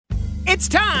It's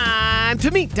time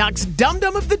to meet Doc's Dum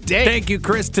Dum of the Day. Thank you,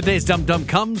 Chris. Today's Dum Dum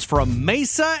comes from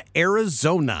Mesa,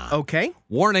 Arizona. Okay.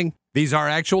 Warning, these are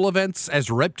actual events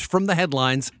as ripped from the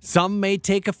headlines. Some may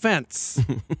take offense.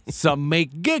 Some may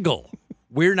giggle.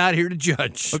 We're not here to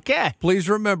judge. Okay. Please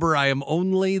remember, I am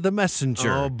only the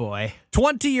messenger. Oh, boy.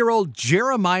 20-year-old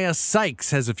Jeremiah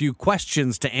Sykes has a few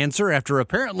questions to answer after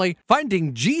apparently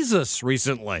finding Jesus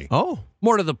recently. Oh.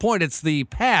 More to the point, it's the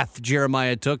path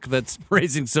Jeremiah took that's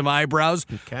raising some eyebrows.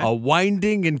 Okay. A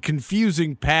winding and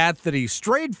confusing path that he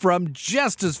strayed from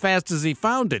just as fast as he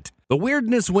found it. The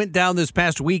weirdness went down this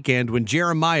past weekend when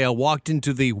Jeremiah walked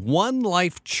into the One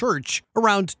Life Church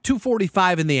around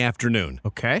 2:45 in the afternoon.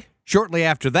 Okay. Shortly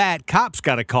after that, cops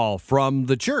got a call from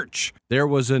the church. There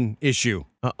was an issue.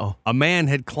 Uh-oh. A man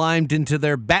had climbed into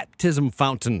their baptism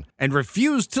fountain and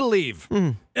refused to leave.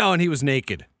 Oh, and he was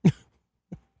naked.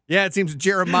 Yeah, it seems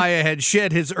Jeremiah had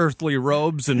shed his earthly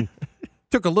robes and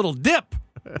took a little dip.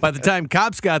 By the time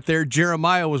cops got there,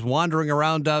 Jeremiah was wandering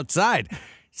around outside,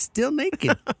 still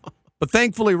naked. But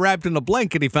thankfully wrapped in a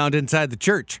blanket he found inside the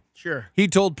church. Sure. He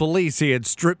told police he had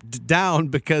stripped down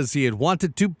because he had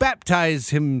wanted to baptize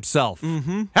himself.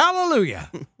 Mm-hmm.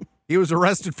 Hallelujah. He was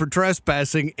arrested for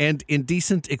trespassing and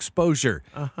indecent exposure.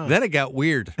 Uh-huh. Then it got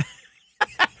weird.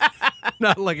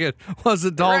 Not like it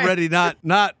wasn't already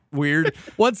not weird.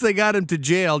 Once they got him to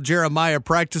jail, Jeremiah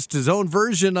practiced his own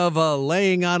version of a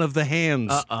laying on of the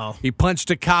hands. Uh-oh. He punched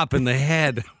a cop in the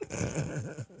head.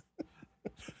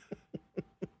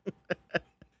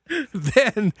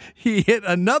 Then he hit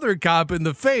another cop in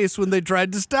the face when they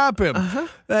tried to stop him. Uh-huh.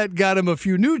 That got him a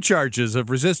few new charges of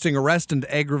resisting arrest and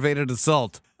aggravated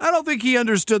assault. I don't think he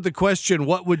understood the question,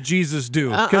 what would Jesus do?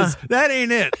 Because that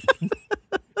ain't it.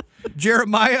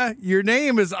 Jeremiah, your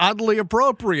name is oddly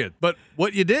appropriate, but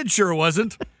what you did sure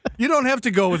wasn't. You don't have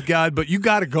to go with God, but you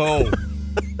got to go.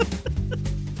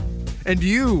 And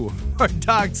you are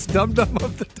Doc's Dum Dum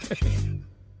of the Day.